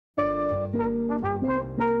In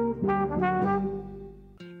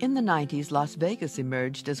the 90s, Las Vegas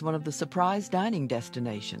emerged as one of the surprise dining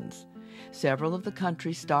destinations. Several of the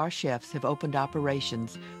country's star chefs have opened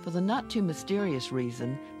operations for the not-too-mysterious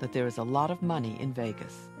reason that there is a lot of money in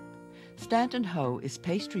Vegas. Stanton Ho is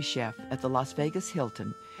pastry chef at the Las Vegas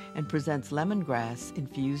Hilton and presents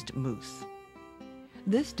lemongrass-infused mousse.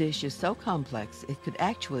 This dish is so complex it could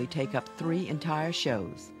actually take up 3 entire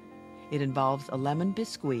shows. It involves a lemon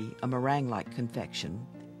biscuit, a meringue-like confection,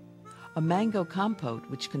 a mango compote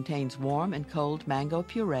which contains warm and cold mango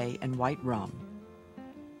puree and white rum,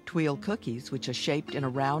 tuile cookies which are shaped in a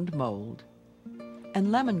round mold, and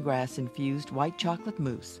lemongrass-infused white chocolate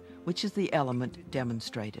mousse, which is the element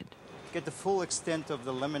demonstrated. Get the full extent of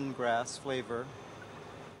the lemongrass flavor.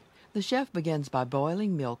 The chef begins by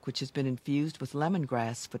boiling milk which has been infused with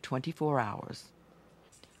lemongrass for 24 hours.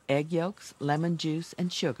 Egg yolks, lemon juice,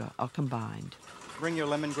 and sugar are combined. Bring your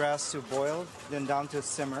lemongrass to a boil, then down to a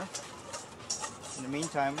simmer. In the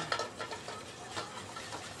meantime,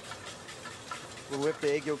 we'll whip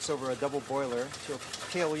the egg yolks over a double boiler to a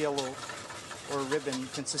pale yellow or ribbon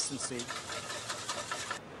consistency.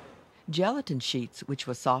 Gelatin sheets, which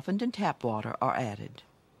were softened in tap water, are added.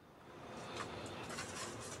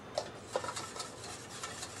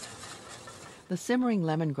 The simmering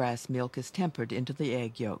lemongrass milk is tempered into the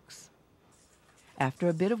egg yolks. After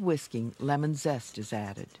a bit of whisking, lemon zest is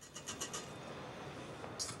added.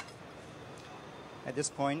 At this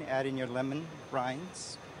point, add in your lemon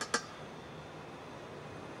rinds.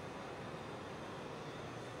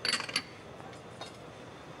 Okay,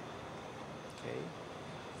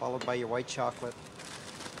 followed by your white chocolate.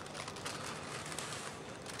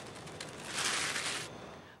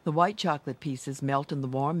 The white chocolate pieces melt in the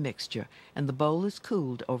warm mixture, and the bowl is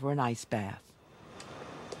cooled over an ice bath.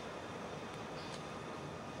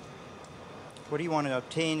 What you want to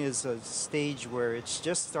obtain is a stage where it's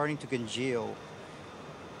just starting to congeal.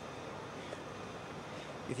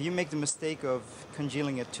 If you make the mistake of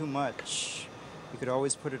congealing it too much, you could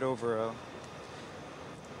always put it over a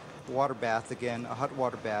water bath again, a hot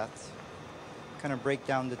water bath, kind of break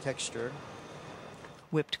down the texture.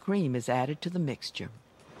 Whipped cream is added to the mixture.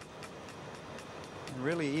 And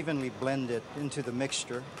really evenly blend it into the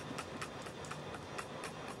mixture.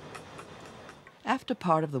 After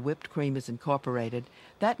part of the whipped cream is incorporated,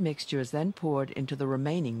 that mixture is then poured into the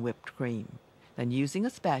remaining whipped cream. Then, using a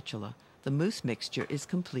spatula, the mousse mixture is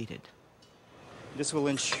completed. This will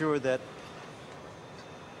ensure that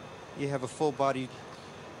you have a full-bodied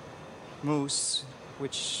mousse,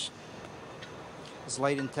 which is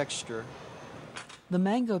light in texture. The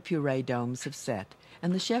mango puree domes have set,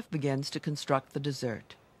 and the chef begins to construct the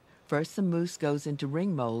dessert. First, the mousse goes into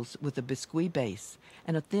ring molds with a biscuit base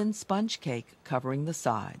and a thin sponge cake covering the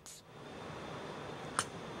sides.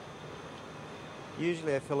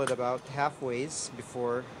 Usually I fill it about halfway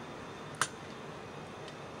before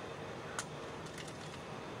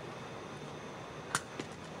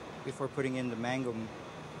putting in the mango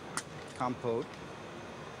compote.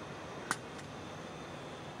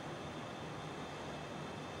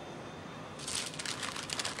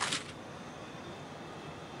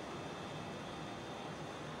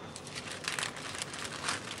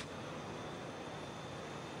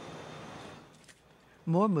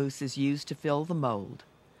 More mousse is used to fill the mold.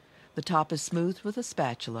 The top is smoothed with a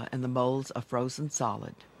spatula and the molds are frozen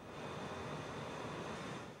solid.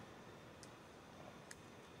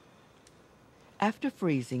 After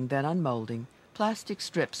freezing, then unmolding, plastic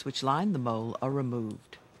strips which line the mold are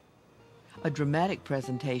removed. A dramatic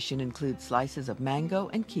presentation includes slices of mango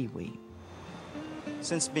and kiwi.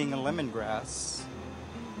 Since being a lemongrass,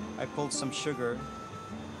 I pulled some sugar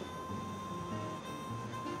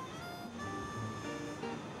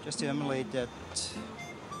just to emulate that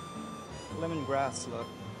lemongrass look.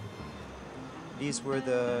 These were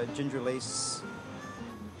the ginger lace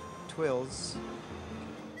twills.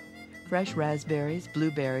 Fresh raspberries,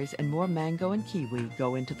 blueberries, and more mango and kiwi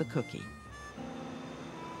go into the cookie.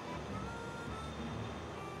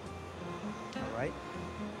 All right.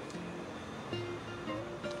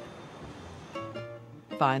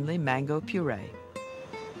 Finally, mango puree.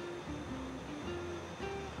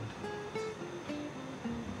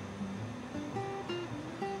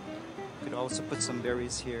 Could also put some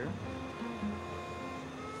berries here.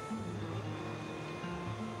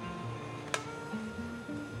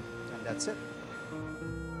 And that's it.